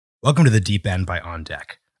Welcome to The Deep End by On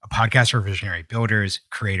Deck, a podcast where visionary builders,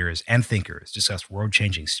 creators, and thinkers discuss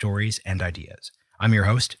world-changing stories and ideas. I'm your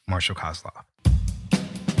host, Marshall Kozlov.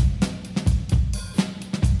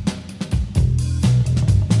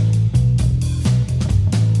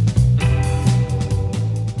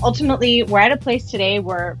 Ultimately, we're at a place today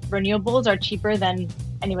where renewables are cheaper than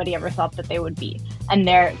anybody ever thought that they would be, and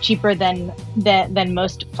they're cheaper than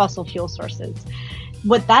most fossil fuel sources.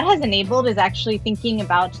 What that has enabled is actually thinking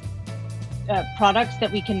about products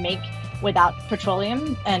that we can make without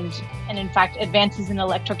petroleum, and in fact advances in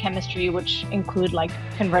electrochemistry, which include like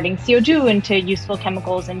converting CO2 into useful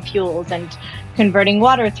chemicals and fuels, and converting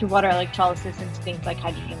water through water electrolysis into things like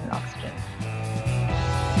hydrogen and oxygen.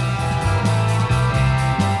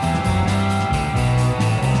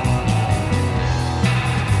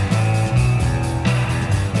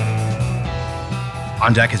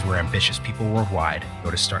 On Deck is where ambitious people worldwide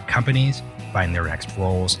go to start companies, find their next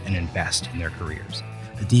roles, and invest in their careers.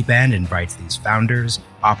 The Deep End invites these founders,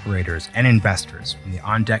 operators, and investors from the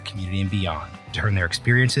On Deck community and beyond to turn their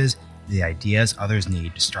experiences into the ideas others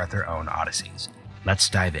need to start their own odysseys. Let's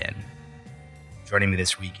dive in. Joining me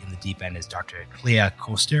this week in the Deep End is Dr. Clea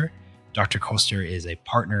Kolster. Dr. Kolster is a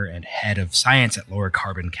partner and head of science at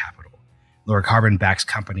Lowercarbon Capital. Lowercarbon backs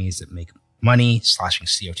companies that make money slashing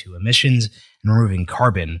CO2 emissions and removing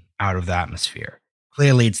carbon out of the atmosphere.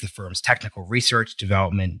 Clea leads the firm's technical research,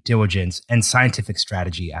 development, diligence, and scientific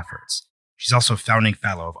strategy efforts. She's also founding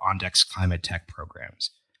fellow of On Deck's climate tech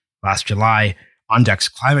programs. Last July, On Deck's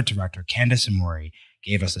climate director, Candace Amori,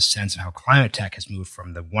 gave us a sense of how climate tech has moved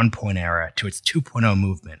from the 1.0 era to its 2.0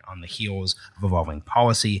 movement on the heels of evolving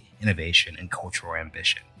policy, innovation, and cultural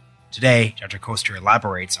ambition. Today, Dr. Kolster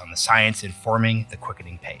elaborates on the science informing the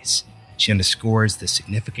quickening pace. She underscores the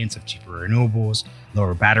significance of cheaper renewables,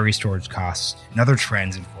 lower battery storage costs, and other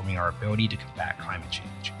trends informing our ability to combat climate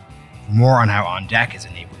change. For more on how On Deck is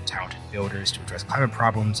enabling talented builders to address climate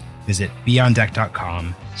problems, visit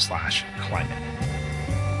beondeck.com/climate.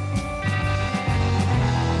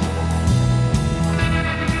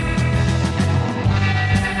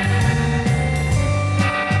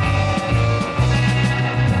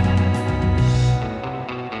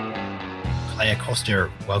 Clea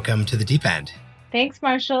Kolster, welcome to the Deep End. Thanks,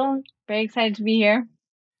 Marshall. Very excited to be here.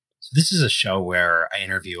 So this is a show where I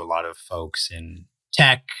interview a lot of folks in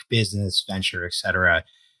tech, business, venture, etc.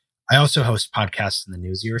 I also host podcasts in the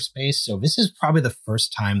newsier space. So this is probably the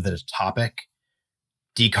first time that a topic,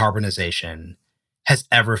 decarbonization, has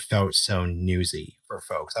ever felt so newsy for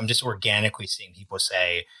folks. I'm just organically seeing people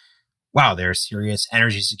say, wow, there are serious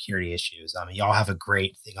energy security issues. Y'all have a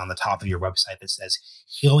great thing on the top of your website that says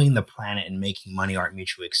healing the planet and making money aren't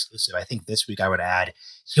mutually exclusive. I think this week I would add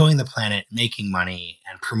healing the planet, making money,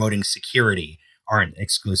 and promoting security aren't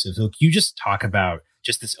exclusive. So can you just talk about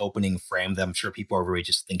just this opening frame that I'm sure people are really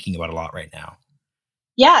just thinking about a lot right now?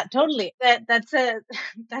 Yeah, totally. That's a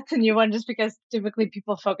new one, just because typically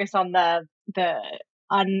people focus on the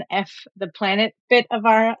the planet bit of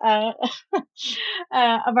our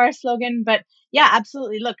of our slogan. But yeah,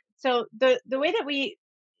 absolutely. Look, so the way that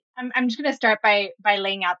I'm just going to start by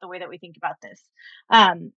laying out the way that we think about this.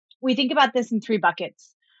 We think about this in three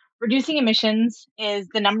buckets. Reducing emissions is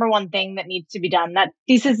the number one thing that needs to be done. That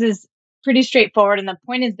thesis is pretty straightforward, and the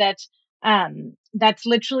point is that that's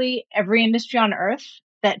literally every industry on Earth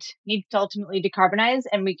that needs to ultimately decarbonize,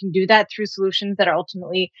 and we can do that through solutions that are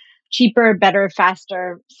ultimately cheaper, better,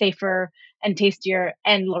 faster, safer, and tastier,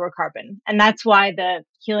 and lower carbon. And that's why the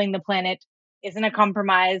healing the planet isn't a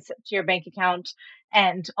compromise to your bank account,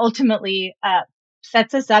 and ultimately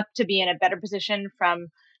sets us up to be in a better position from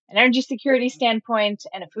an energy security standpoint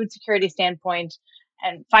and a food security standpoint.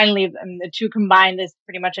 And finally, the two combined is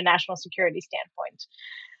pretty much a national security standpoint.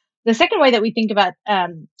 The second way that we think about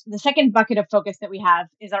the second bucket of focus that we have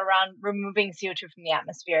is around removing CO2 from the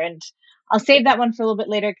atmosphere. And I'll save that one for a little bit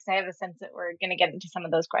later because I have a sense that we're going to get into some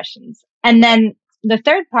of those questions. And then the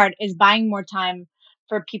third part is buying more time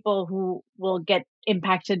for people who will get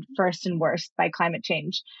impacted first and worst by climate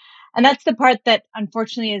change. And that's the part that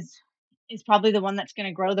unfortunately is probably the one that's going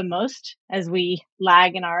to grow the most as we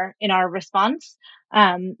lag in our response.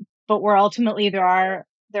 But where ultimately there are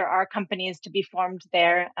companies to be formed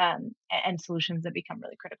there, and solutions that become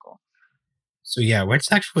really critical. So yeah,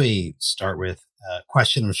 let's actually start with a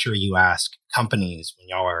question I'm sure you ask companies when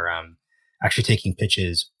y'all are actually taking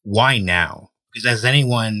pitches. Why now? Because as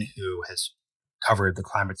anyone who has covered the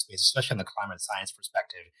climate space, especially on the climate science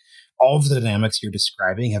perspective, all of the dynamics you're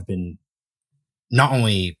describing have been not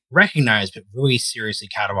only recognized, but really seriously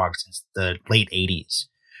cataloged since the late 80s.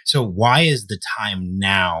 So why is the time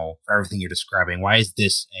now for everything you're describing? Why is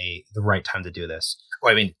this the right time to do this?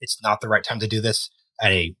 Well, I mean, it's not the right time to do this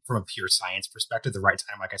from a pure science perspective. The right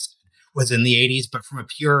time, like I said, was in the 80s, but from a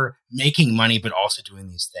pure making money, but also doing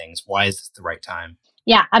these things, why is this the right time?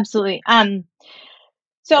 Yeah, absolutely.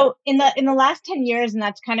 So in the last 10 years, and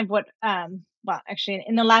that's kind of what well, actually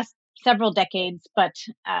in the last several decades, but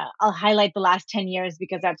I'll highlight the last 10 years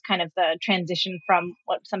because that's kind of the transition from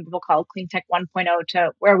what some people call clean tech 1.0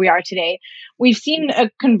 to where we are today. We've seen a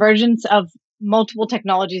convergence of multiple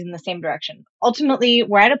technologies in the same direction. Ultimately,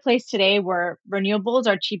 we're at a place today where renewables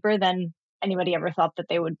are cheaper than anybody ever thought that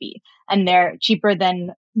they would be, and they're cheaper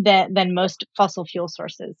than most fossil fuel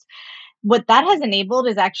sources. What that has enabled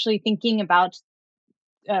is actually thinking about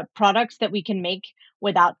products that we can make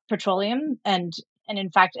without petroleum, and in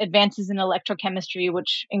fact advances in electrochemistry,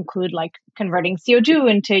 which include like converting CO2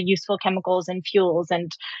 into useful chemicals and fuels,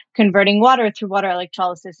 and converting water through water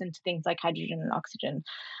electrolysis into things like hydrogen and oxygen.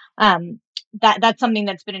 That's something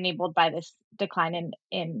that's been enabled by this decline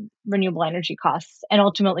in renewable energy costs and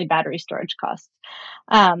ultimately battery storage costs.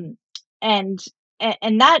 Um, and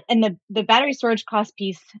the battery storage cost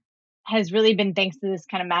piece has really been thanks to this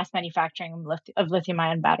kind of mass manufacturing of lithium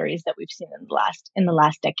ion batteries that we've seen in the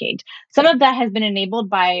last decade. Some of that has been enabled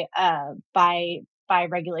by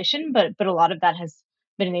regulation, but a lot of that has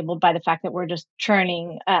been enabled by the fact that we're just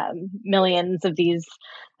churning millions of these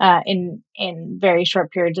in very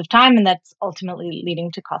short periods of time, and that's ultimately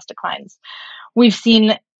leading to cost declines. We've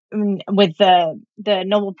seen with the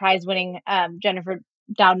Nobel Prize winning Jennifer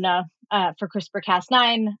Doudna for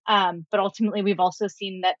CRISPR-Cas9, but ultimately we've also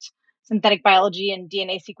seen that synthetic biology and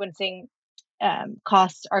DNA sequencing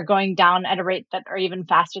costs are going down at a rate that are even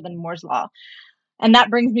faster than Moore's law. And that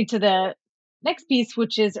brings me to the next piece,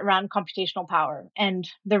 which is around computational power and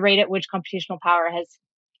the rate at which computational power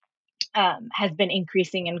has been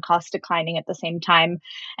increasing and cost declining at the same time.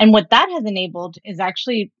 And what that has enabled is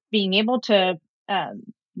actually being able to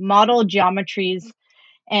model geometries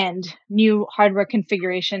and new hardware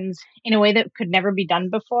configurations in a way that could never be done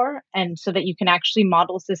before, and so that you can actually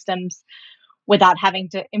model systems without having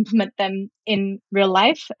to implement them in real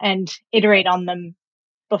life and iterate on them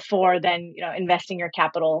before then, investing your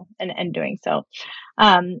capital and doing so.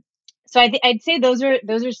 So I'd say those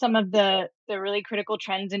are some of the really critical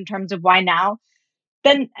trends in terms of why now.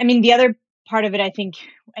 Then, I mean, the other part of it, I think,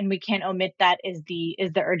 and we can't omit that, is the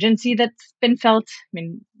urgency that's been felt. I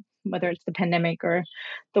mean, whether it's the pandemic or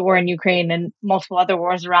the war in Ukraine and multiple other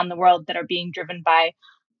wars around the world that are being driven by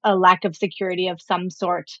a lack of security of some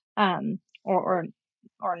sort, or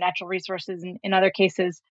natural resources in other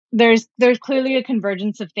cases. There's clearly a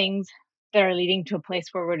convergence of things that are leading to a place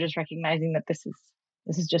where we're just recognizing that this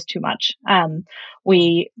is just too much.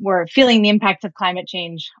 We're feeling the impact of climate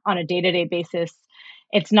change on a day-to-day basis.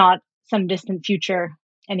 It's not some distant future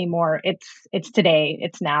anymore. It's today,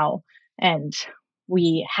 it's now, and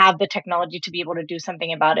we have the technology to be able to do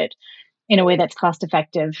something about it in a way that's cost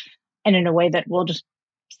effective and in a way that will just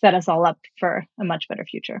set us all up for a much better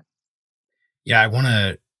future. Yeah, I want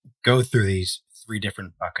to go through these three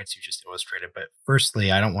different buckets you just illustrated, but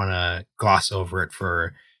firstly, I don't want to gloss over it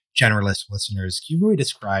for generalist listeners. Can you really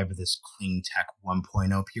describe this clean tech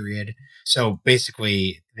 1.0 period? So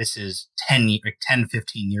basically, this is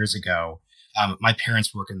 15 years ago. My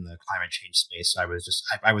parents work in the climate change space, so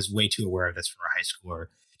I was way too aware of this for a high schooler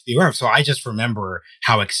to be aware of. So I just remember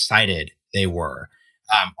how excited they were.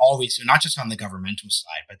 Always, so not just on the governmental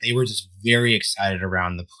side, but they were just very excited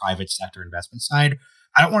around the private sector investment side.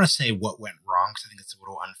 I don't want to say what went wrong, because I think it's a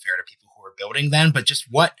little unfair to people who were building then, but just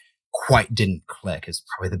what quite didn't click is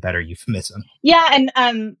probably the better euphemism. Yeah, and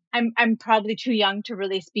I'm probably too young to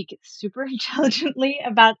really speak super intelligently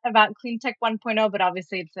about clean tech 1.0, but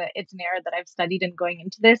obviously it's an era that I've studied in going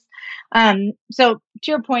into this. So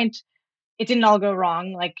to your point, it didn't all go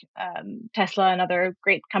wrong. Like Tesla and other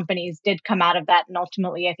great companies did come out of that, and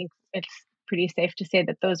ultimately, I think it's pretty safe to say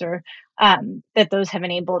that those have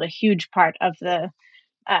enabled a huge part of the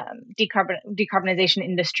decarbonization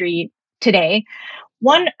industry today.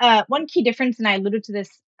 One key difference, and I alluded to this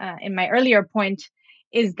in my earlier point,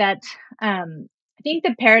 is that I think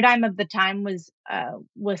the paradigm of the time was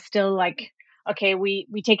still like, okay, we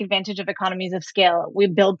take advantage of economies of scale. We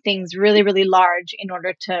build things really, really large in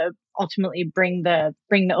order to ultimately bring the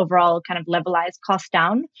overall kind of levelized cost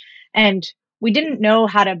down. And we didn't know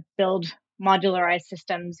how to build modularized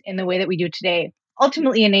systems in the way that we do today,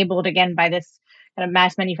 ultimately enabled again by this kind of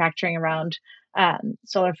mass manufacturing around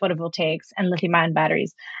solar photovoltaics and lithium ion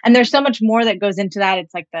batteries. And there's so much more that goes into that.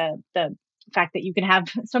 It's like the fact that you can have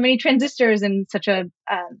so many transistors in such a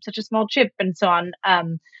small chip and so on.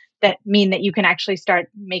 that mean that you can actually start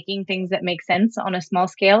making things that make sense on a small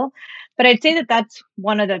scale. But I'd say that that's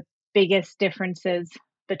one of the biggest differences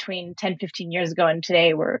between 10, 15 years ago and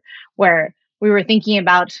today, where we were thinking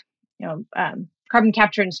about, carbon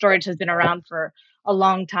capture and storage has been around for a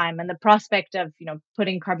long time. And the prospect of,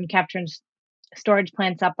 putting carbon capture and storage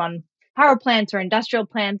plants up on power plants or industrial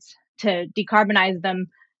plants to decarbonize them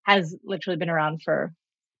has literally been around for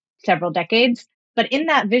several decades. But in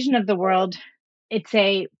that vision of the world, it's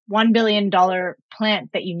a $1 billion plant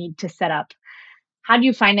that you need to set up. How do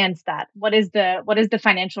you finance that? What is the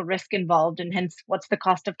financial risk involved, and hence what's the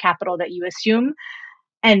cost of capital that you assume?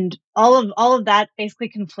 And all of that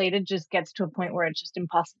basically conflated just gets to a point where it's just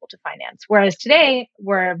impossible to finance. Whereas today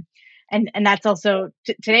and that's also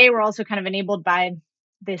today we're also kind of enabled by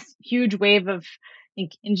this huge wave of, I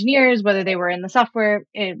think, engineers, whether they were in the software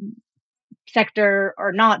sector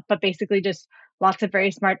or not, but basically just lots of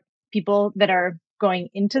very smart people that are going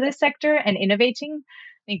into this sector and innovating.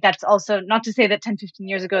 I think that's also not to say that 10, 15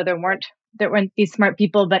 years ago there weren't these smart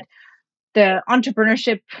people, but the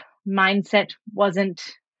entrepreneurship mindset wasn't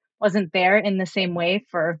there in the same way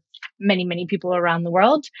for many people around the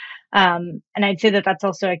world. And I'd say that that's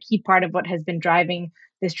also a key part of what has been driving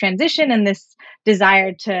this transition and this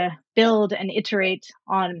desire to build and iterate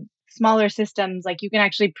on smaller systems. Like, you can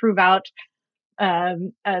actually prove out a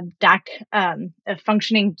DAC, a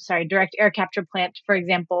functioning, direct air capture plant, for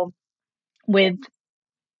example, with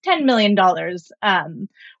 $10 million,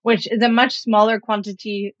 which is a much smaller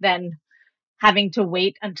quantity than having to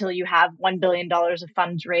wait until you have $1 billion of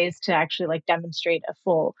funds raised to actually like demonstrate a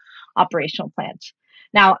full operational plant.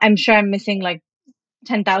 Now, I'm sure I'm missing like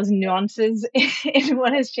 10,000 nuances in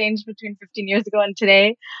what has changed between 15 years ago and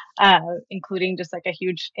today, including just like a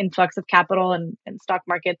huge influx of capital and stock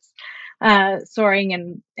markets soaring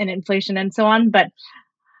and inflation and so on. But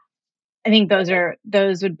I think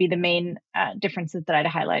those would be the main differences that I'd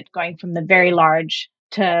highlight, going from the very large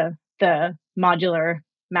to the modular,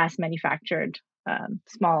 mass manufactured,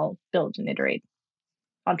 small build and iterate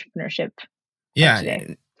entrepreneurship. Yeah,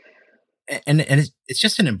 today. and it's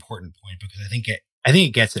just an important point, because I think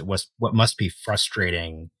it gets at what must be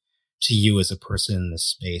frustrating to you as a person in this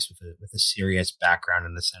space with a serious background,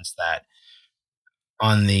 in the sense that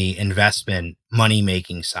on the investment money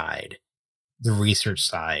making side, the research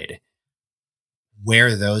side,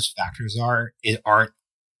 where those factors aren't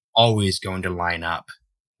always going to line up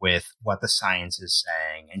with what the science is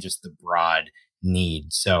saying and just the broad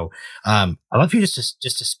need. So I'd love you just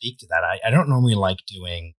to speak to that. I don't normally like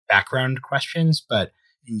doing background questions, but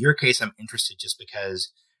in your case, I'm interested just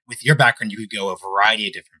because with your background, you could go a variety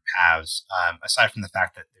of different paths. Aside from the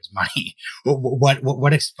fact that there's money,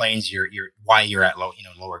 what explains your why you're at lower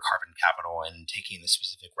carbon capital and taking the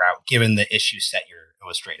specific route, given the issue set you're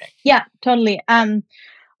illustrating? Yeah, totally.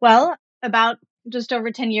 Well, about just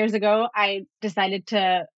over 10 years ago, I decided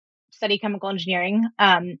to study chemical engineering.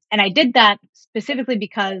 And I did that specifically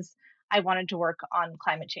because I wanted to work on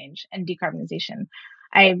climate change and decarbonization.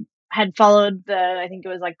 I had followed I think it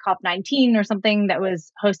was like COP19 or something that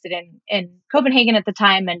was hosted in Copenhagen at the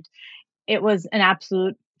time. And it was an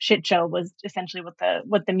absolute shit show, was essentially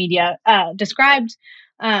what the media described,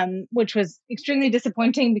 which was extremely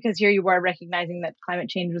disappointing, because here you were recognizing that climate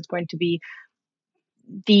change was going to be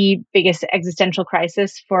the biggest existential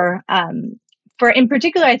crisis for in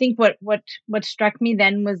particular. I think what struck me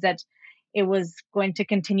then was that it was going to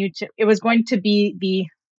be the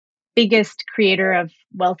biggest creator of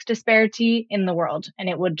wealth disparity in the world, and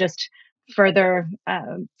it would just further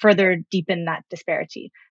deepen that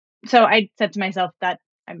disparity. So I said to myself that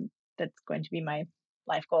that's going to be my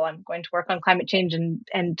life goal. I'm going to work on climate change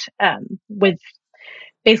and with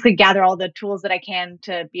basically gather all the tools that I can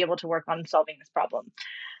to be able to work on solving this problem.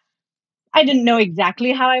 I didn't know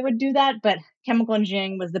exactly how I would do that, but chemical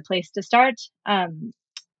engineering was the place to start.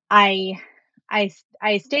 I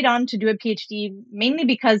stayed on to do a PhD mainly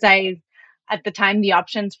because at the time, the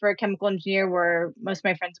options for a chemical engineer were most of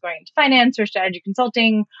my friends going into finance or strategy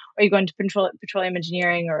consulting, or you go into petroleum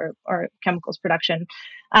engineering or chemicals production.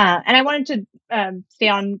 And I wanted to stay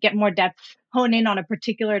on, get more depth, hone in on a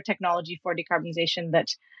particular technology for decarbonization that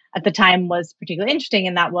at the time was particularly interesting,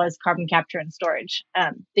 and that was carbon capture and storage.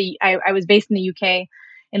 I was based in the UK,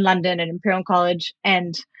 in London at Imperial College,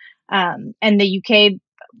 and the UK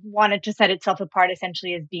wanted to set itself apart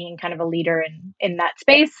essentially as being kind of a leader in that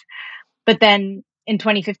space. But then in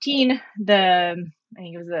 2015, I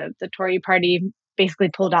think it was the Tory party basically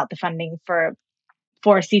pulled out the funding for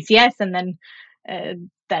CCS, and then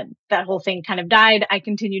that whole thing kind of died. I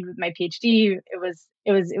continued with my PhD.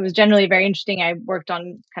 It was generally very interesting. I worked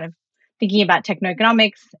on kind of thinking about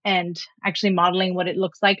technoeconomics and actually modeling what it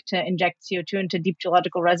looks like to inject CO2 into deep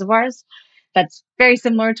geological reservoirs. That's very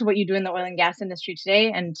similar to what you do in the oil and gas industry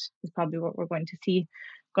today, and is probably what we're going to see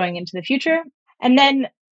going into the future. And then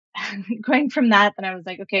going from that, then I was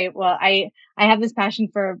like, okay, well, I have this passion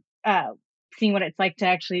for seeing what it's like to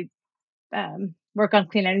actually work on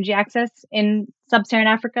clean energy access in sub-Saharan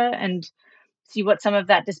Africa and see what some of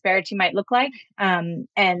that disparity might look like.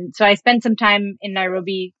 And so I spent some time in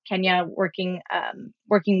Nairobi, Kenya, working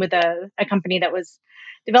with a company that was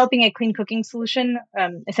developing a clean cooking solution,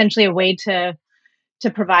 essentially a way to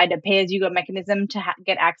provide a pay-as-you-go mechanism to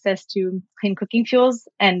get access to clean cooking fuels.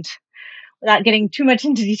 And without getting too much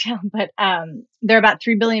into detail, but there are about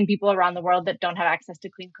 3 billion people around the world that don't have access to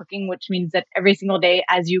clean cooking, which means that every single day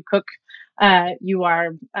as you cook, you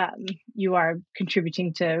are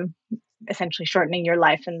contributing to essentially shortening your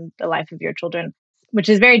life and the life of your children, which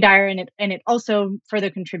is very dire. And it also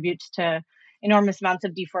further contributes to enormous amounts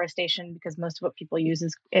of deforestation because most of what people use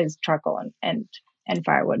is charcoal and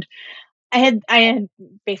firewood. I had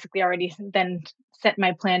basically already then set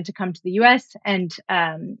my plan to come to the US and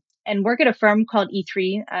work at a firm called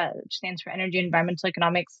E3, which stands for Energy and Environmental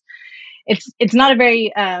Economics. It's not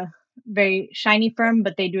a very shiny firm,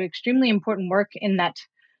 but they do extremely important work in that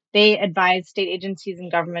they advise state agencies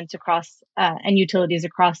and governments across and utilities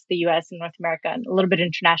across the U.S. and North America and a little bit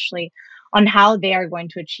internationally on how they are going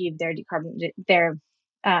to achieve their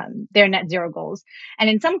net zero goals. And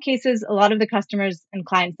in some cases, a lot of the customers and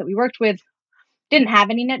clients that we worked with didn't have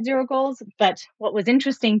any net zero goals. But what was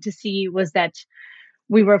interesting to see was that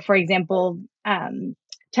we were, for example,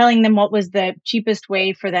 telling them what was the cheapest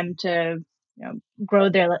way for them to grow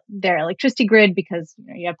their electricity grid because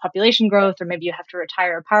you have population growth, or maybe you have to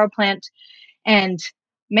retire a power plant. And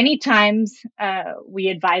many times we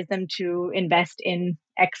advise them to invest in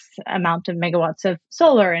X amount of megawatts of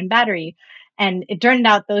solar and battery. And it turned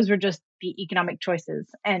out those were just the economic choices.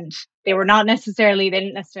 And they didn't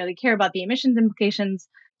necessarily care about the emissions implications,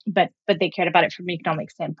 but they cared about it from an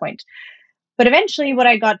economic standpoint. But eventually what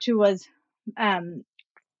I got to was,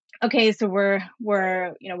 okay, so we're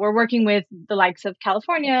working with the likes of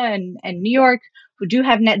California and New York, who do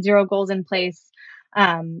have net zero goals in place,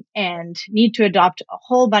 and need to adopt a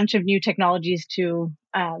whole bunch of new technologies to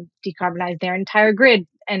decarbonize their entire grid.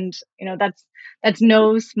 And that's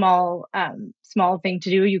no small thing to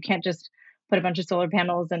do. You can't just put a bunch of solar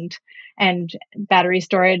panels and battery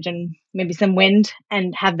storage and maybe some wind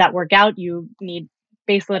and have that work out. You need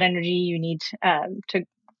baseload energy. You need to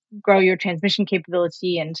grow your transmission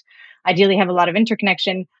capability and ideally have a lot of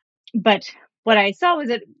interconnection. But what I saw was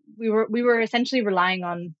that we were essentially relying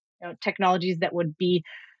on technologies that would be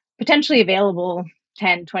potentially available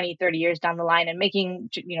 10, 20, 30 years down the line and making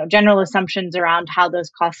general assumptions around how those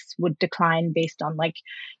costs would decline based on like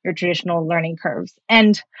your traditional learning curves.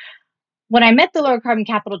 And when I met the Lowercarbon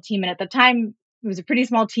Capital team, and at the time it was a pretty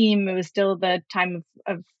small team, it was still the time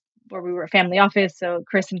of where we were a family office. So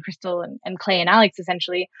Chris and Crystal and Clea and Alex,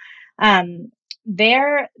 essentially,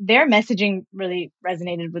 their messaging really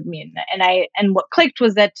resonated with me. And what clicked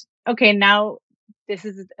was that, okay, now this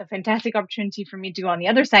is a fantastic opportunity for me to go on the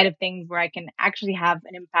other side of things where I can actually have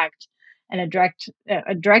an impact and a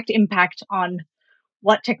direct impact on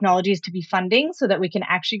what technologies to be funding so that we can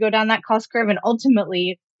actually go down that cost curve and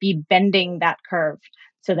ultimately be bending that curve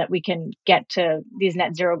so that we can get to these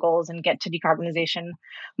net zero goals and get to decarbonization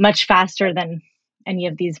much faster than any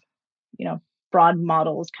of these, broad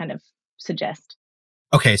models kind of suggest.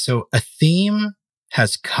 Okay, so a theme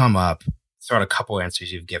has come up throughout a couple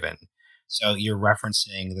answers you've given. So you're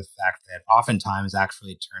referencing the fact that oftentimes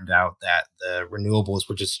actually it turned out that the renewables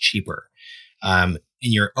were just cheaper. In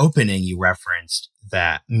your opening, you referenced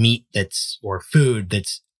that meat or food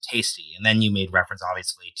that's tasty. And then you made reference,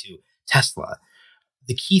 obviously, to Tesla.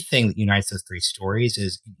 The key thing that unites those three stories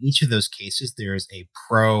is in each of those cases, there's a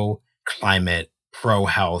pro-climate,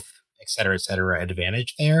 pro-health, et cetera,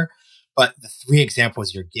 advantage there. But the three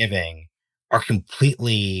examples you're giving are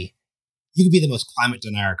completely, you could be the most climate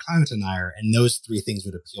denier, and those three things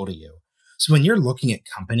would appeal to you. So when you're looking at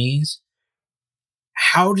companies,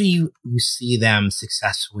 how do you see them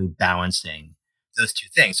successfully balancing those two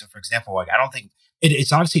things? So for example, like I don't think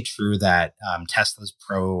it's obviously true that Tesla's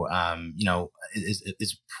pro,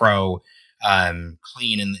 is pro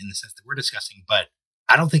clean in the sense that we're discussing, but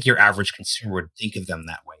I don't think your average consumer would think of them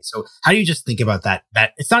that way. So how do you just think about that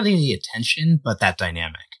it's not any attention, but that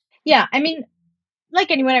dynamic? Yeah, I mean,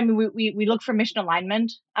 like anyone, we look for mission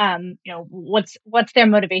alignment. What's their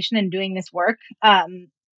motivation in doing this work? And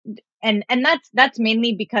that's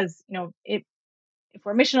mainly because if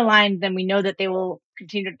we're mission aligned, then we know that they will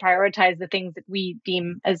continue to prioritize the things that we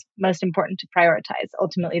deem as most important to prioritize.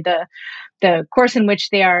 Ultimately, the course in which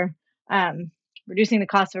they are reducing the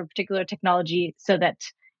cost of a particular technology so that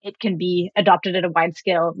it can be adopted at a wide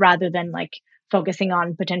scale, rather than like focusing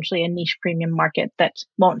on potentially a niche premium market that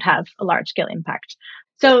won't have a large scale impact.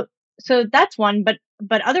 So that's one,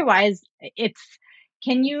 but otherwise it's,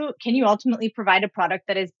 can you ultimately provide a product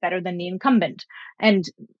that is better than the incumbent? And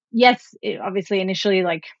yes, obviously initially,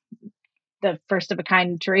 like the first of a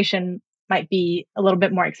kind iteration might be a little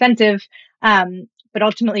bit more expensive, but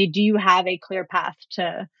ultimately, do you have a clear path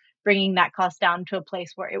to bringing that cost down to a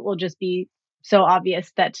place where it will just be so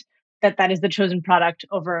obvious that that is the chosen product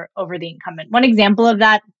over the incumbent? One example of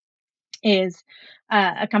that is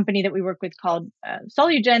a company that we work with called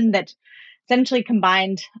Solugen, that essentially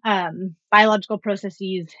combined biological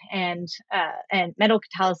processes and metal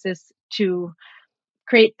catalysis to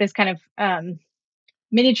create this kind of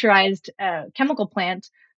miniaturized chemical plant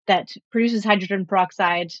that produces hydrogen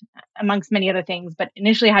peroxide, amongst many other things, but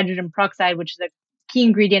initially hydrogen peroxide, which is a key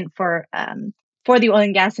ingredient for the oil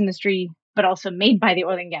and gas industry, but also made by the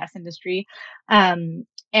oil and gas industry. And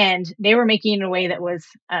they were making it in a way that was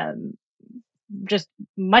just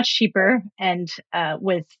much cheaper and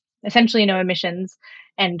with essentially no emissions,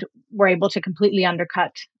 and were able to completely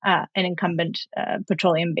undercut an incumbent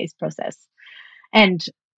petroleum-based process. And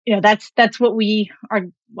that's what we are.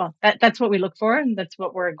 Well, that's what we look for, and that's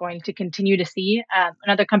what we're going to continue to see.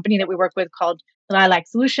 Another company that we work with called Lilac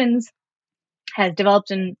Solutions has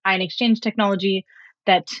developed an ion exchange technology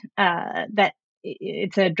that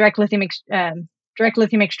it's a direct lithium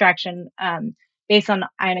extraction based on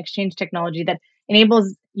ion exchange technology that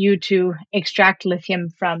enables you to extract lithium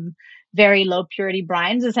from very low purity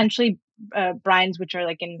brines, essentially brines which are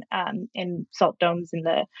like in salt domes in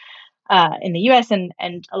the U.S. and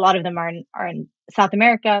a lot of them are in South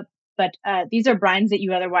America. But these are brines that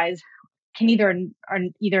you otherwise can are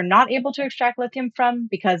either not able to extract lithium from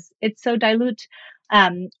because it's so dilute,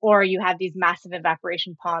 or you have these massive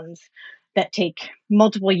evaporation ponds that take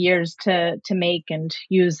multiple years to make and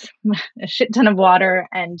use a shit ton of water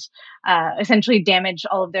and essentially damage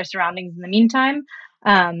all of their surroundings in the meantime.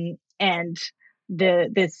 And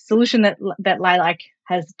the solution that Lilac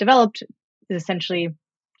has developed is essentially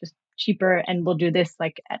just cheaper and will do this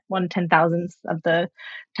like at 1/10,000th of the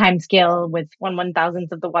time scale with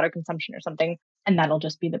 1/1000th of the water consumption or something, and that'll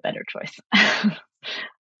just be the better choice.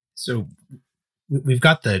 So we've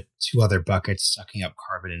got the two other buckets, sucking up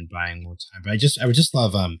carbon and buying more time. But I would just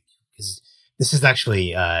love because this is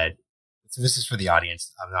actually so this is for the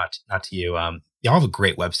audience, not to you. Y'all have a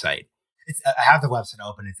great website. I have the website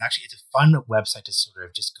open. It's a fun website to sort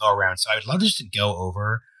of just go around. So I would love just to go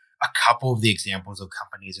over a couple of the examples of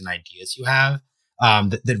companies and ideas you have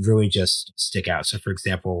that really just stick out. So for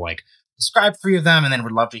example, like describe 3 of them, and then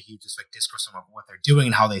would love to hear just like discourse on what they're doing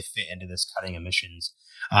and how they fit into this cutting emissions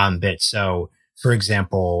bit. So for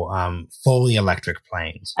example, fully electric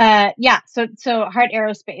planes. Yeah. So Heart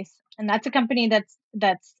Aerospace, and that's a company that's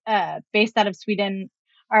based out of Sweden.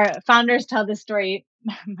 Our founders tell this story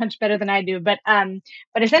much better than I do, but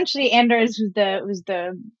essentially Anders,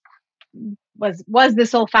 was the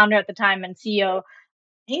sole founder at the time and CEO,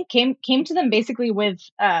 I think came to them basically with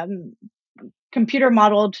computer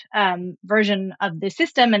modeled version of the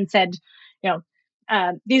system and said,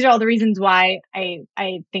 these are all the reasons why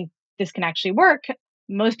I think this can actually work.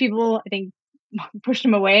 Most people, I think, pushed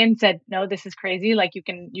him away and said, no, this is crazy. Like you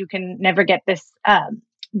can never get this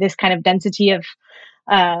this kind of density of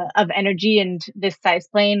energy and this size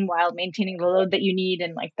plane while maintaining the load that you need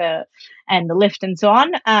and like the lift and so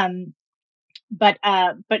on. But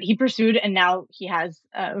he pursued, and now he has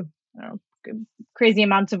crazy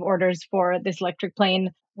amounts of orders for this electric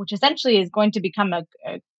plane, which essentially is going to become a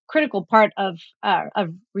critical part of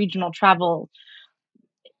regional travel.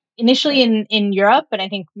 Initially in Europe, but I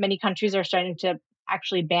think many countries are starting to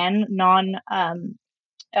actually ban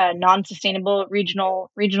non-sustainable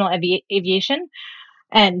regional aviation,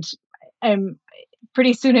 and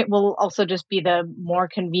pretty soon it will also just be the more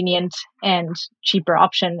convenient and cheaper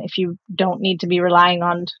option if you don't need to be relying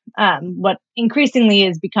on what increasingly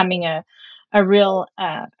is becoming a real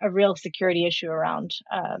security issue around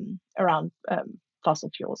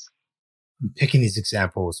fossil fuels. I'm picking these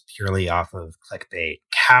examples purely off of clickbait.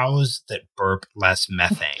 Cows that burp less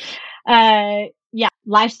methane. Yeah,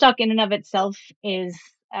 livestock in and of itself is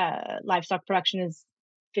livestock production is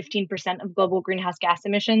 15% of global greenhouse gas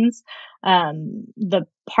emissions. The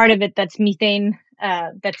part of it that's methane,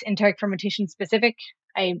 that's enteric fermentation specific,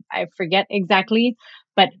 I forget exactly,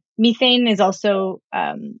 but methane is also,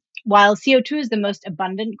 while CO2 is the most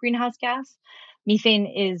abundant greenhouse gas, methane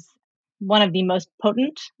is one of the most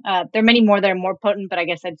potent. There are many more that are more potent, but I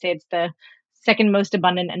guess I'd say it's the second most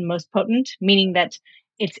abundant and most potent, meaning that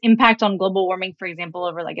its impact on global warming, for example,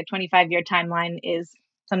 over like a 25-year timeline is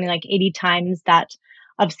something like 80 times that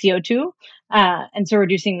of CO2. And so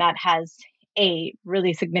reducing that has a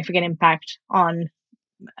really significant impact on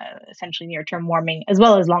essentially near-term warming as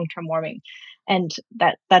well as long-term warming. And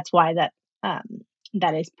that's why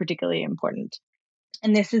that is particularly important.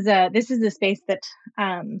 And this is a space that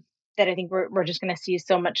that I think we're just going to see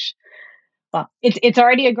so much. Well, it's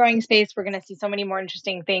already a growing space. We're going to see so many more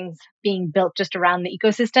interesting things being built just around the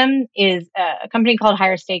ecosystem. Is a company called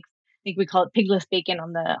Higher Stakes. I think we call it pigless bacon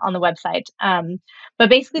on the website. But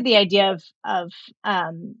basically, the idea of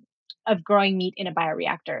growing meat in a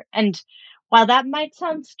bioreactor. And while that might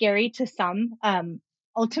sound scary to some,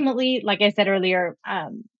 ultimately, like I said earlier,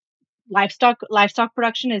 livestock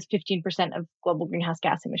production is 15% of global greenhouse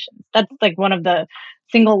gas emissions. That's like one of the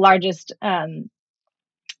single largest kind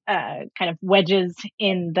of wedges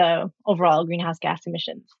in the overall greenhouse gas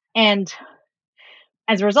emissions. And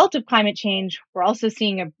as a result of climate change, we're also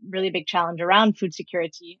seeing a really big challenge around food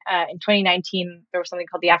security. In 2019, there was something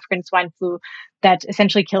called the African swine flu that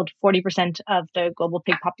essentially killed 40% of the global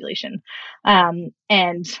pig population.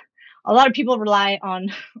 And a lot of people rely on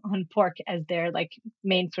pork as their like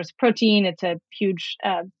main source of protein. It's a huge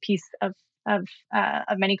piece of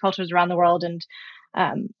many cultures around the world, and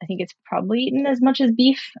I think it's probably eaten as much as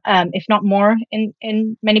beef, if not more,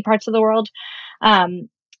 in many parts of the world.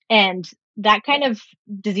 And that kind of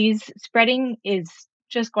disease spreading is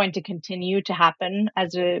just going to continue to happen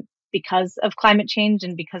because of climate change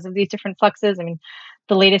and because of these different fluxes. I mean,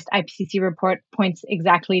 the latest IPCC report points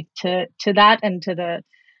exactly to that and to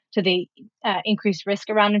the increased risk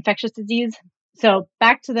around infectious disease. So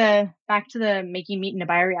back to the making meat in a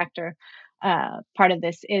bioreactor part of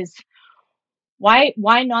this is why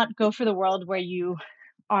not go for the world where you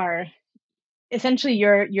are essentially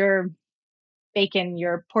your bacon,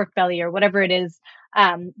 your pork belly, or whatever it is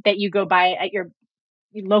that you go buy at your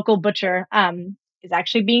local butcher is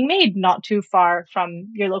actually being made not too far from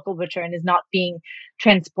your local butcher and is not being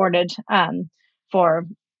transported for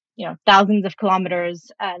thousands of kilometers,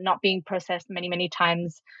 not being processed many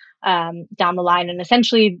times down the line, and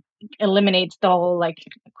essentially eliminates the whole like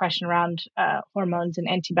question around hormones and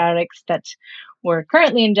antibiotics that we're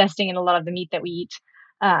currently ingesting in a lot of the meat that we eat.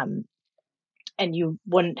 And you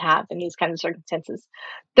wouldn't have in these kind of circumstances.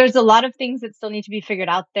 There's a lot of things that still need to be figured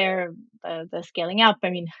out there. The scaling up, I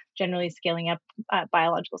mean, generally scaling up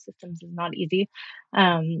biological systems is not easy,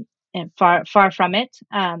 and far from it.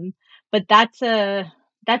 But that's a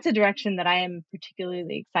direction that I am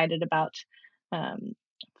particularly excited about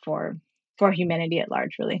for humanity at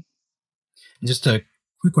large, really. And just a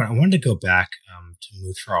quick one, I wanted to go back to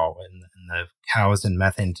Muthral and the cows and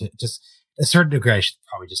methane to just a certain degree. I should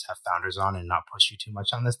probably just have founders on and not push you too much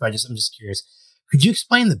on this, but I'm just curious. Could you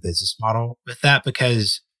explain the business model with that?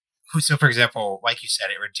 Because, so for example, like you said,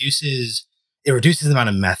 it reduces the amount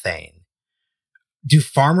of methane. Do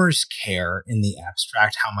farmers care in the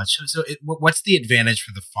abstract how much? So what's the advantage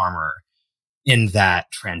for the farmer in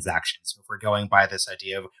that transaction? So if we're going by this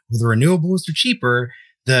idea of well, the renewables are cheaper,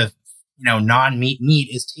 the non-meat meat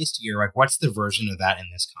is tastier. Like, what's the version of that in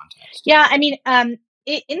this context? Yeah, I mean,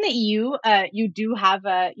 in the EU, you do have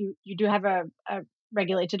a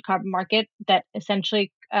regulated carbon market that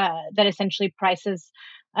essentially prices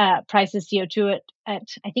CO2 at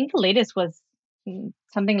I think the latest was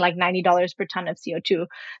something like $90 per ton of CO2.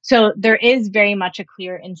 So there is very much a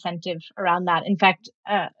clear incentive around that. In fact,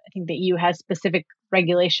 I think the EU has specific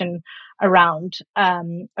regulation around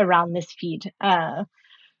this feed.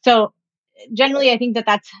 So generally, I think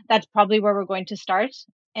that's probably where we're going to start.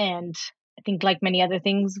 And I think, like many other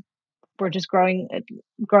things, we're just growing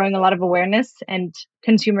a lot of awareness, and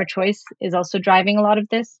consumer choice is also driving a lot of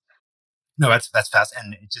this. No, that's fast,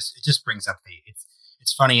 and it just brings up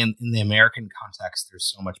it's funny in the American context.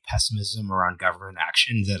 There's so much pessimism around government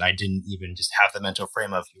action that I didn't even just have the mental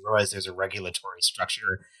frame of. You realize there's a regulatory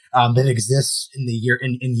structure that exists in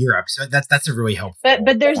Europe, so that's a really helpful.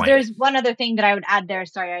 But there's point. one other thing that I would add there.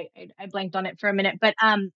 Sorry, I blanked on it for a minute. But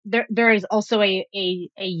there is also a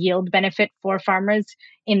yield benefit for farmers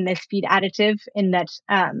in this feed additive, in that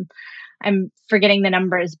I'm forgetting the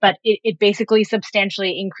numbers, but it basically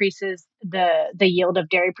substantially increases the yield of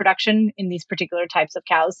dairy production in these particular types of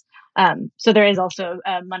cows. So there is also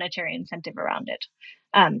a monetary incentive around it.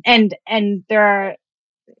 And there are,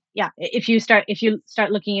 if you start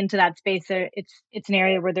looking into that space, it's an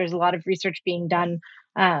area where there's a lot of research being done.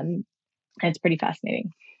 And it's pretty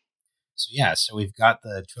fascinating. So we've got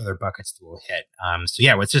the two other buckets that we'll hit.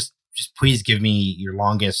 Let's just just please give me your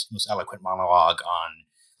longest, most eloquent monologue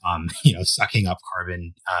on, sucking up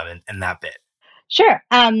carbon and that bit. Sure.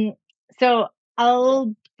 So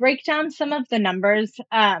I'll break down some of the numbers.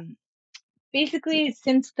 Basically,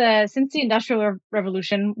 since the Industrial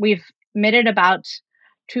Revolution, we've emitted about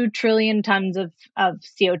 2 trillion tons of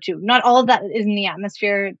CO2. Not all of that is in the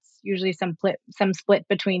atmosphere. It's usually some split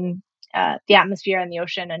between the atmosphere and the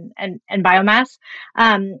ocean and biomass.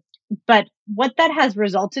 But what that has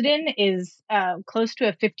resulted in is close to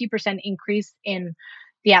a 50% increase in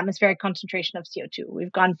the atmospheric concentration of CO2.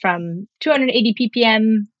 We've gone from 280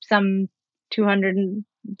 ppm, some 200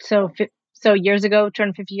 years ago,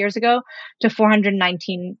 250 years ago, to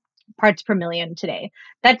 419 parts per million today.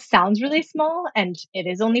 That sounds really small, and it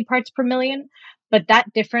is only parts per million, but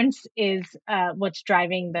that difference is what's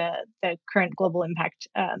driving the current global impact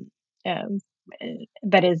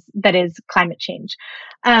that is climate change.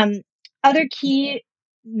 Other key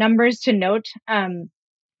numbers to note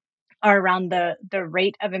are around the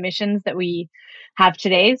rate of emissions that we have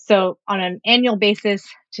today. So on an annual basis,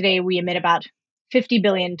 today we emit about 50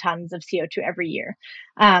 billion tons of CO2 every year.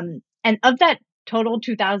 And of that total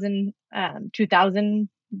 2,000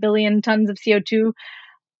 billion tons of CO2,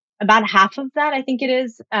 about half of that, I think it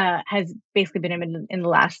is, has basically been emitted in the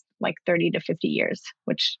last like 30 to 50 years,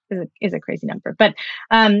 which is a crazy number. But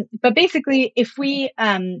basically, if we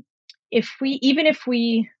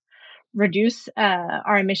reduce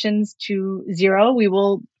our emissions to zero, we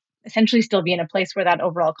will essentially still be in a place where that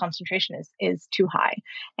overall concentration is too high.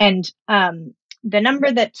 And the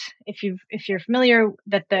number that, if you're familiar,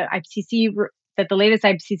 that the latest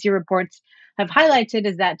IPCC reports have highlighted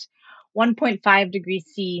is that 1.5 degrees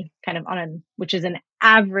C, kind of which is an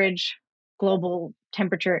average global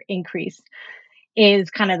temperature increase, is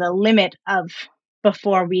kind of the limit of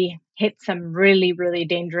before we hit some really, really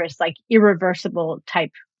dangerous, like irreversible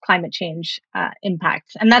type climate change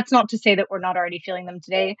impacts. And that's not to say that we're not already feeling them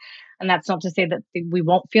today, and that's not to say that we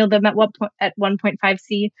won't feel them at 1.5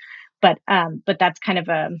 C, but that's kind of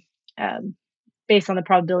based on the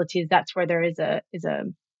probabilities, that's where there is a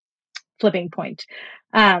flipping point.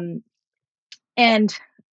 And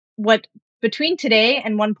what between today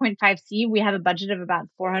and 1.5 C, we have a budget of about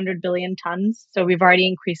 400 billion tons. So we've already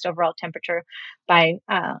increased overall temperature by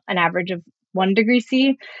an average of 1 degree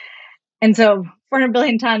C. And so 400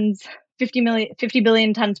 billion tons, 50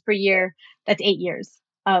 billion tons per year, that's 8 years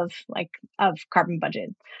of carbon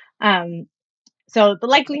budget. So the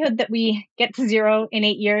likelihood that we get to zero in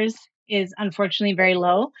 8 years is unfortunately very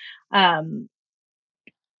low.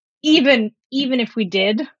 Even if we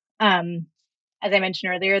did, as I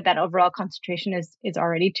mentioned earlier, that overall concentration is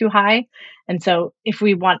already too high. And so if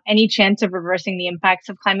we want any chance of reversing the impacts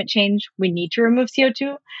of climate change, we need to remove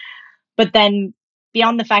CO2. But then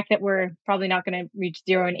beyond the fact that we're probably not going to reach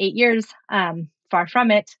zero in 8 years, far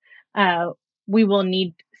from it, we will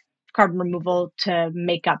need carbon removal to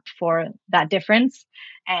make up for that difference.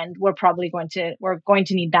 And we're going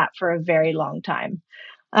to need that for a very long time.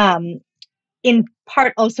 In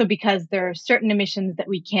part also because there are certain emissions that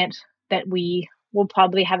we will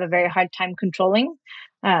probably have a very hard time controlling,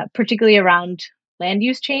 particularly around land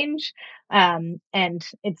use change. And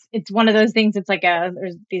it's one of those things. It's like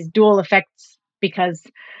there's these dual effects because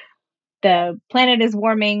the planet is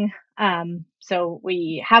warming. So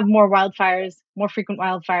we have more wildfires, more frequent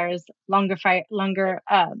wildfires, longer fire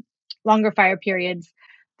periods.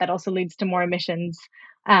 That also leads to more emissions.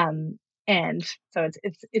 And so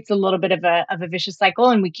it's a little bit of a vicious cycle,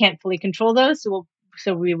 and we can't fully control those.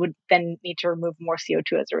 So we would then need to remove more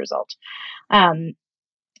CO2 as a result.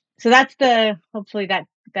 So that's hopefully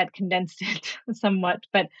that condensed it somewhat,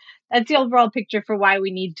 but that's the overall picture for why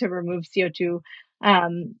we need to remove CO2.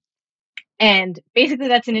 And basically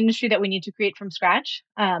that's an industry that we need to create from scratch.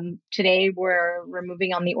 Today we're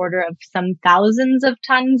removing on the order of some thousands of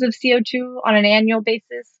tons of CO2 on an annual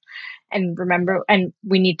basis. And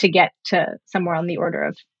we need to get to somewhere on the order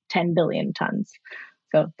of 10 billion tons.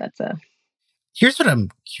 So Here's what I'm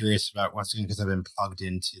curious about once again, because I've been plugged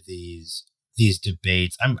into these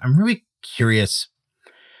debates. I'm really curious.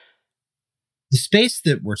 The space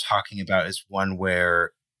that we're talking about is one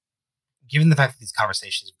where, given the fact that these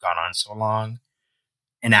conversations have gone on so long,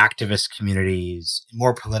 in activist communities,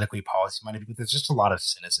 more politically policy-minded people, there's just a lot of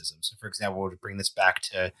cynicism. So, for example, to bring this back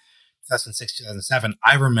to 2006, 2007,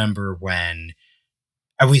 I remember when,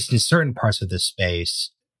 at least in certain parts of this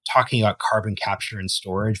space, talking about carbon capture and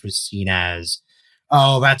storage was seen as,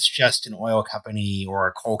 oh, that's just an oil company or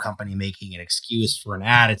a coal company making an excuse for an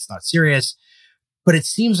ad. It's not serious. But it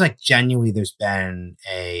seems like genuinely there's been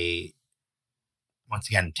once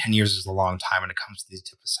again, 10 years is a long time when it comes to these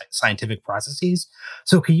type of scientific processes.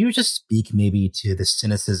 So can you just speak maybe to the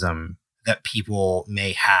cynicism that people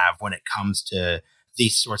may have when it comes to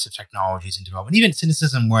these sorts of technologies and development, even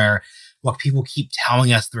cynicism where, well, people keep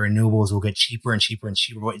telling us the renewables will get cheaper and cheaper and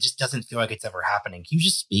cheaper, but it just doesn't feel like it's ever happening. Can you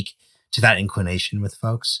just speak to that inclination with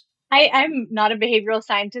folks? I'm not a behavioral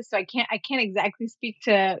scientist, so I can't exactly speak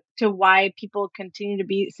to why people continue to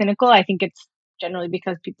be cynical. I think it's generally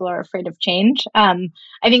because people are afraid of change. I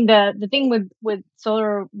think the thing with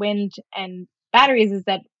solar, wind, and batteries is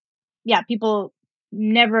that yeah, people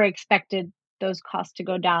never expected those costs to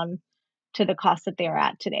go down to the cost that they are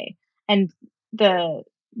at today. And the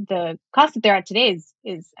the cost that they're at today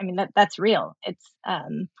is I mean that's real. It's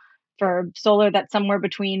for solar that's somewhere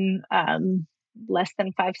between less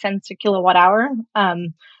than 5 cents a kilowatt hour.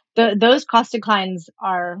 Those cost declines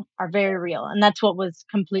are very real, and that's what was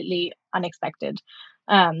completely unexpected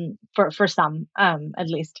for some at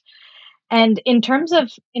least. And in terms of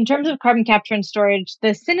carbon capture and storage,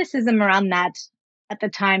 the cynicism around that at the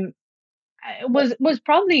time was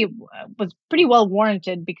pretty well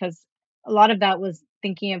warranted because a lot of that was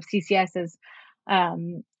thinking of CCS as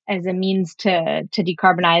a means to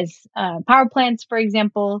decarbonize power plants, for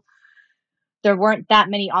example. There weren't that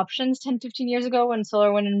many options 10, 15 years ago when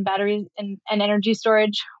solar, wind, and batteries and energy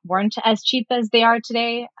storage weren't as cheap as they are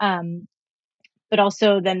today. But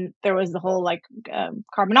also then there was the whole like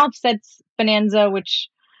carbon offsets bonanza, which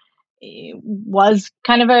was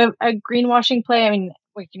kind of a greenwashing play. I mean,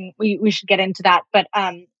 we should get into that, but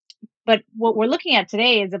what we're looking at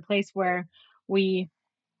today is a place where we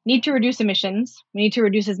need to reduce emissions. We need to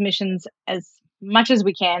reduce emissions as much as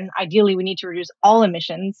we can. Ideally, we need to reduce all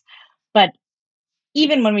emissions, but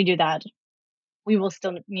even when we do that, we will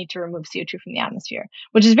still need to remove CO2 from the atmosphere,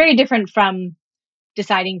 which is very different from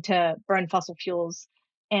deciding to burn fossil fuels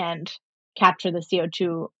and capture the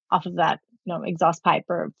CO2 off of that, exhaust pipe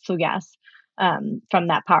or flue gas from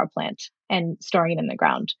that power plant and storing it in the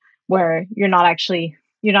ground, where you're not actually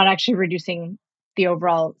reducing the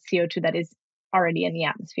overall CO2 that is already in the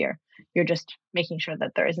atmosphere. You're just making sure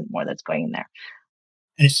that there isn't more that's going in there.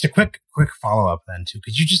 And just a quick follow up then too.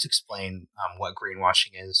 Could you just explain what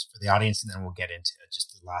greenwashing is for the audience, and then we'll get into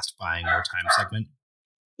just the last buying more time segment.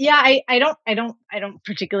 Yeah, I don't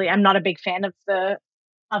particularly. I'm not a big fan of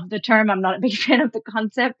the term. I'm not a big fan of the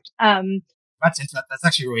concept. That's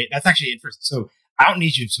actually interesting. So I don't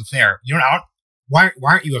need you to fair. You know, why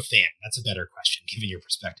aren't you a fan? That's a better question, given your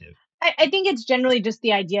perspective. I think it's generally just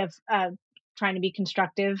the idea of trying to be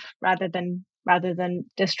constructive rather than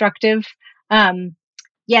destructive. Um,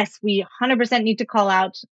 yes, we 100% need to call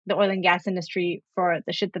out the oil and gas industry for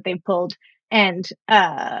the shit that they've pulled, and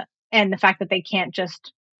the fact that they can't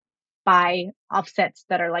just buy offsets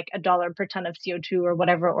that are like $1 per ton of CO2 or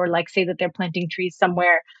whatever, or like say that they're planting trees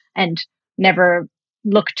somewhere and never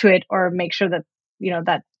look to it or make sure that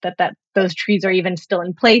that those trees are even still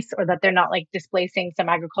in place, or that they're not like displacing some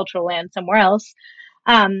agricultural land somewhere else.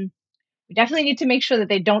 We definitely need to make sure that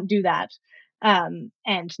they don't do that, and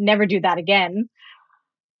never do that again.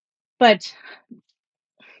 But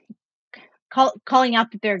calling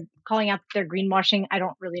out that they're greenwashing, I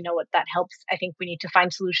don't really know what that helps. I think we need to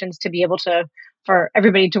find solutions to be able to for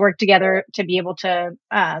everybody to work together to be able to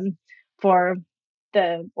for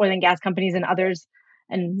the oil and gas companies and others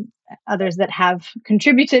that have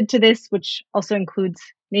contributed to this, which also includes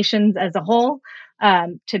nations as a whole,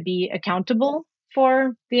 to be accountable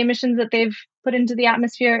for the emissions that they've put into the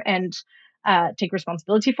atmosphere and take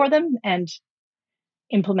responsibility for them and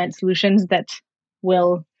implement solutions that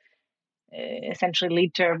will essentially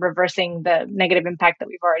lead to reversing the negative impact that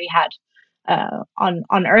we've already had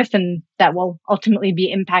on Earth, and that will ultimately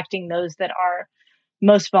be impacting those that are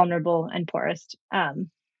most vulnerable and poorest,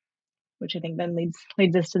 which I think then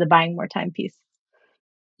leads us to the buying more time piece.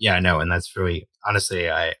 Yeah, no, and that's really honestly,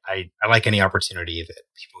 I like any opportunity that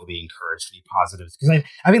people will be encouraged to be positive, because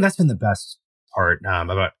I think that's been the best part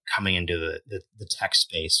about coming into the tech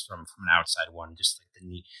space from an outside one. Just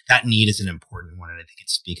like that need is an important one, and I think it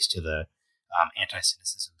speaks to the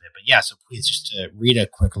anti-cynicism bit. But yeah, so please just to read a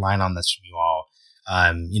quick line on this from you all.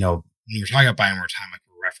 When you're talking about buying more time, like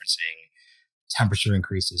we're referencing temperature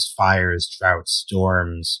increases, fires, droughts,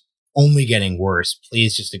 storms, only getting worse.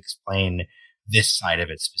 Please just explain this side of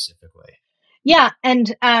it specifically. Yeah,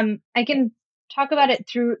 and I can talk about it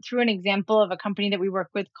through an example of a company that we work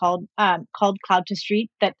with called Cloud to Street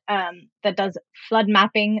that does flood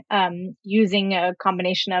mapping using a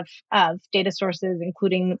combination of data sources,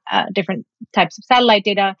 including different types of satellite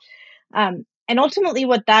data, and ultimately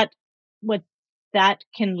what that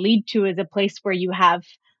can lead to is a place where you have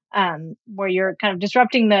where you're kind of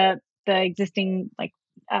disrupting the existing like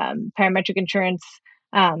parametric insurance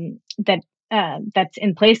that's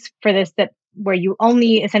in place for this, that where you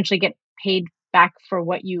only essentially get paid back for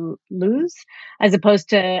what you lose, as opposed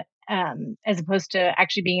to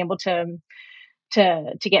actually being able to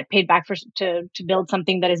get paid back to build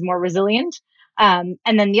something that is more resilient. And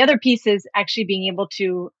then the other piece is actually being able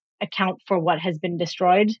to account for what has been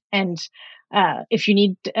destroyed. And if you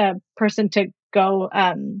need a person to go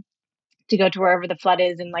to wherever the flood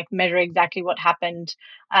is and like measure exactly what happened,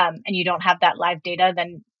 and you don't have that live data,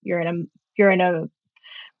 then you're in a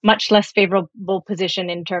much less favorable position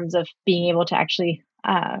in terms of being able to actually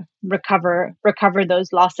recover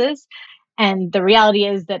those losses. And the reality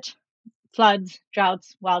is that floods,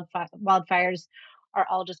 droughts, wildfires are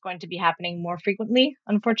all just going to be happening more frequently,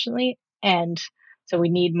 unfortunately. And so we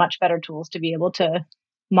need much better tools to be able to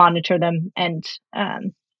monitor them and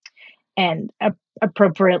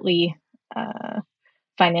appropriately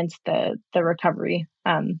finance the recovery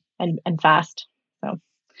and fast. So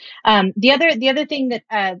the other thing that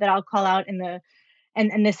I'll call out in the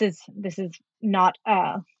and this is not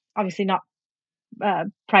obviously not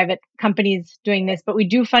private companies doing this, but we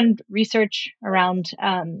do fund research around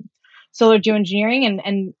solar geoengineering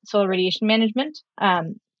and solar radiation management,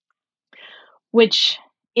 which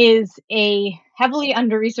is a heavily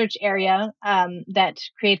under-researched area that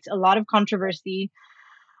creates a lot of controversy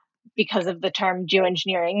because of the term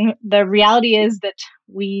geoengineering. The reality is that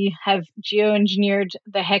we have geoengineered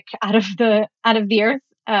the heck out of the earth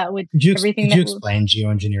with everything. Could you explain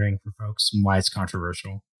geoengineering for folks and why it's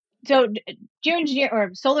controversial? So geoengineer,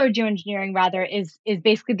 or solar geoengineering rather, is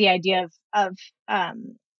basically the idea of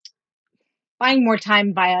buying more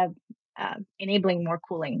time via enabling more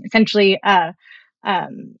cooling, essentially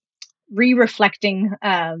re-reflecting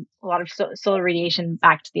a lot of solar radiation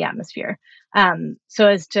back to the atmosphere, so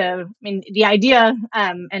as to, I mean, the idea,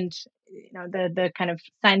 and the kind of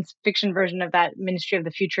science fiction version of that, Ministry of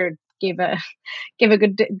the Future gave a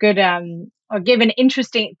good or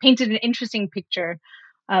painted an interesting picture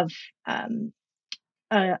of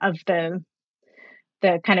the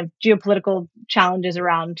kind of geopolitical challenges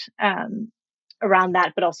around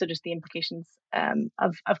that, but also just the implications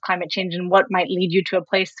of climate change and what might lead you to a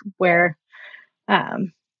place where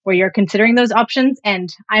you're considering those options. And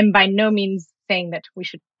I'm by no means saying that we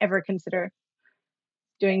should ever consider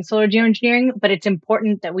doing solar geoengineering, but it's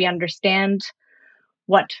important that we understand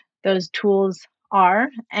what those tools are,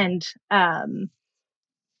 and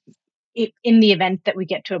in the event that we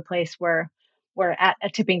get to a place where we're at a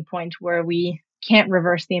tipping point where we can't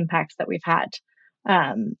reverse the impacts that we've had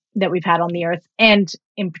on the earth, and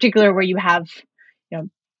in particular where you have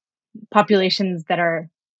populations that are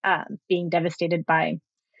being devastated by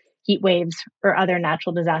heat waves or other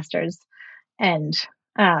natural disasters. And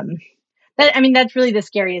that's really the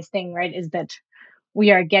scariest thing, right? Is that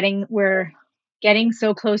we're getting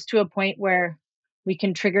so close to a point where we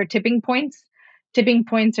can trigger tipping points. Tipping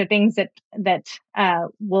points are things that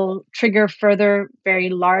will trigger further very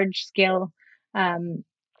large scale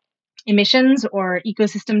emissions or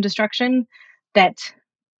ecosystem destruction that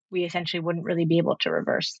we essentially wouldn't really be able to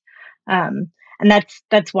reverse. And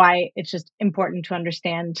that's why it's just important to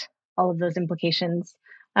understand all of those implications,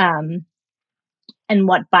 and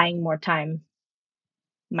what buying more time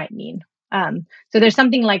might mean. So there's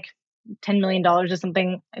something like $10 million or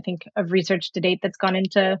something, I think, of research to date that's gone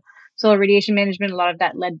into solar radiation management. A lot of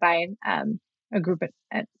that led by a group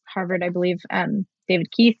at Harvard, I believe,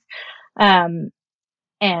 David Keith. And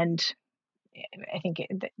I think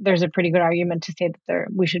there's a pretty good argument to say that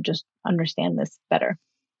we should just understand this better.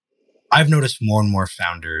 I've noticed more and more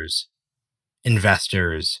founders,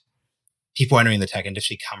 investors, people entering the tech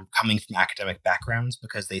industry coming from academic backgrounds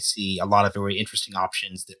because they see a lot of very interesting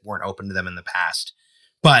options that weren't open to them in the past.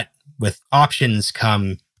 But with options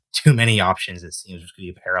come too many options, it seems, which could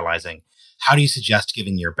be paralyzing. How do you suggest,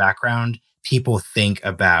 given your background, people think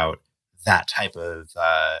about that type of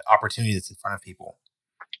opportunity that's in front of people?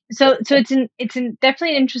 So it's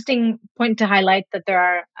definitely an interesting point to highlight that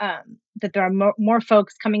there are more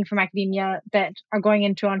folks coming from academia that are going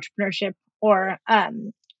into entrepreneurship or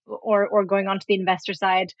going onto the investor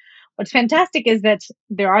side. What's fantastic is that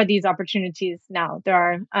there are these opportunities now. There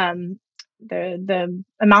are the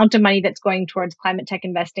amount of money that's going towards climate tech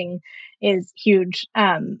investing is huge.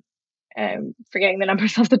 I'm forgetting the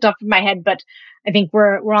numbers off the top of my head, but I think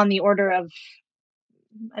we're on the order of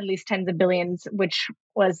at least tens of billions, which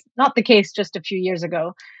was not the case just a few years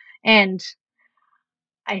ago. And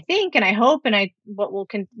I think, and I hope, and what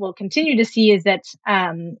we'll continue to see is that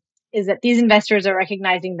these investors are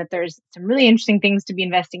recognizing that there's some really interesting things to be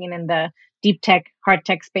investing in the deep tech, hard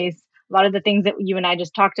tech space, A lot of the things that you and I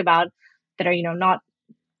just talked about that are,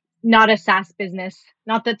 not a SaaS business.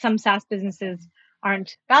 Not that some SaaS businesses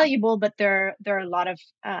aren't valuable, but there are a lot of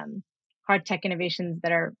hard tech innovations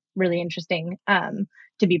that are really interesting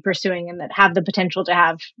to be pursuing and that have the potential to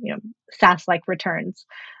have SaaS-like returns.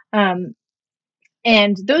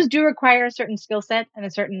 And those do require a certain skill set and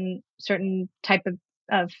a certain type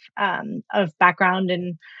of background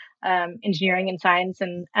in engineering and science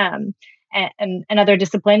and other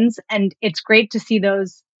disciplines. And it's great to see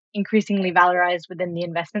those increasingly valorized within the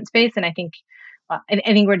investment space. And I think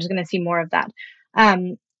we're just going to see more of that.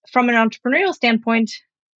 From an entrepreneurial standpoint,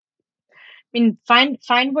 I mean, find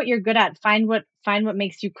what you're good at. Find what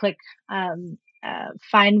makes you click.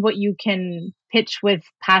 Find what you can pitch with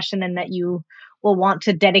passion and that you will want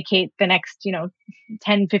to dedicate the next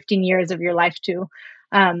 10, 15 years of your life to.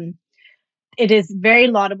 It is very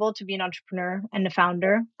laudable to be an entrepreneur and a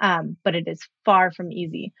founder, but it is far from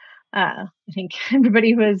easy. I think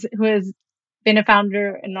everybody who has been a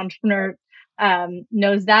founder and entrepreneur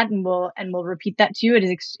knows that and will repeat that to you.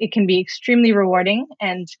 It can be extremely rewarding,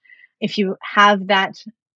 and if you have that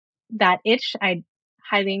itch, I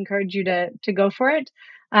highly encourage you to go for it.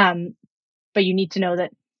 But you need to know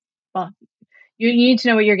that, you need to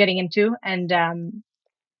know what you're getting into, and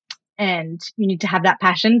you need to have that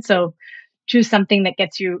passion. So choose something that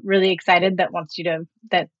gets you really excited, that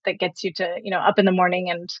gets you to, up in the morning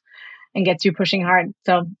and gets you pushing hard.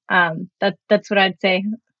 So that's what I'd say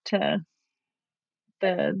to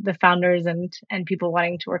the founders and people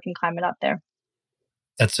wanting to work in climate out there.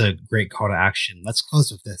 That's a great call to action. Let's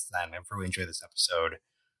close with this then. I've really enjoyed this episode.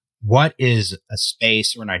 What is a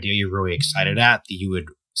space or an idea you're really excited at that you would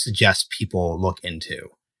suggest people look into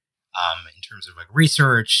in terms of like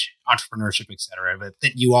research, entrepreneurship, et cetera, but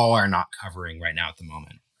that you all are not covering right now at the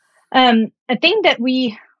moment? A thing that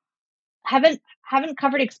we haven't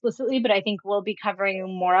covered explicitly, but I think we'll be covering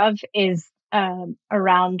more of is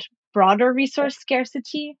around broader resource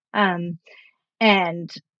scarcity. And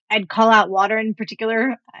I'd call out water in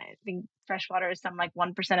particular. I think fresh water is some like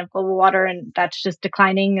 1% of global water, and that's just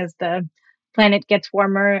declining as the planet gets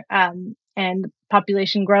warmer and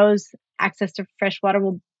population grows. Access to fresh water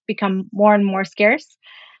will become more and more scarce.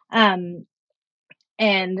 And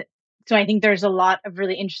so I think there's a lot of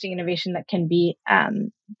really interesting innovation that can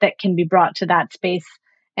be brought to that space,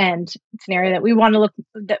 and it's an area that we want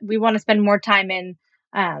to spend more time in,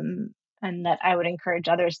 and that I would encourage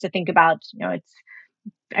others to think about.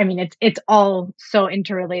 It's all so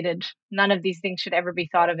interrelated. None of these things should ever be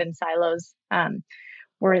thought of in silos.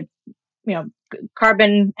 Where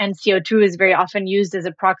carbon and CO2 is very often used as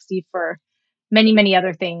a proxy for many, many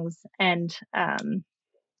other things, and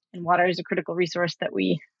water is a critical resource that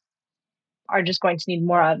we are just going to need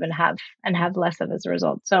more of and have less of as a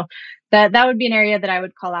result. So that would be an area that I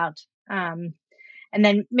would call out. And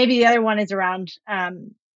then maybe the other one is around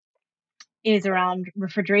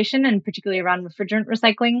refrigeration, and particularly around refrigerant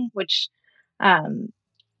recycling, which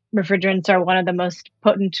refrigerants are one of the most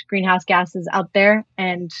potent greenhouse gases out there.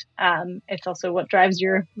 And it's also what drives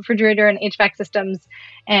your refrigerator and HVAC systems.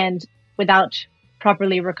 And without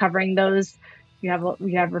properly recovering those, you have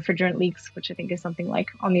refrigerant leaks, which I think is something like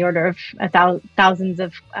on the order of thousands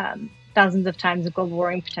of times the global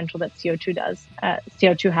warming potential that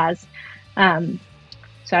CO2 has.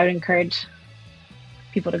 So I would encourage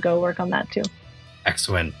people to go work on that too.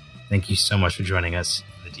 Excellent. Thank you so much for joining us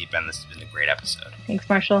in the Deep End. This has been a great episode. Thanks,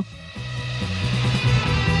 Marshall.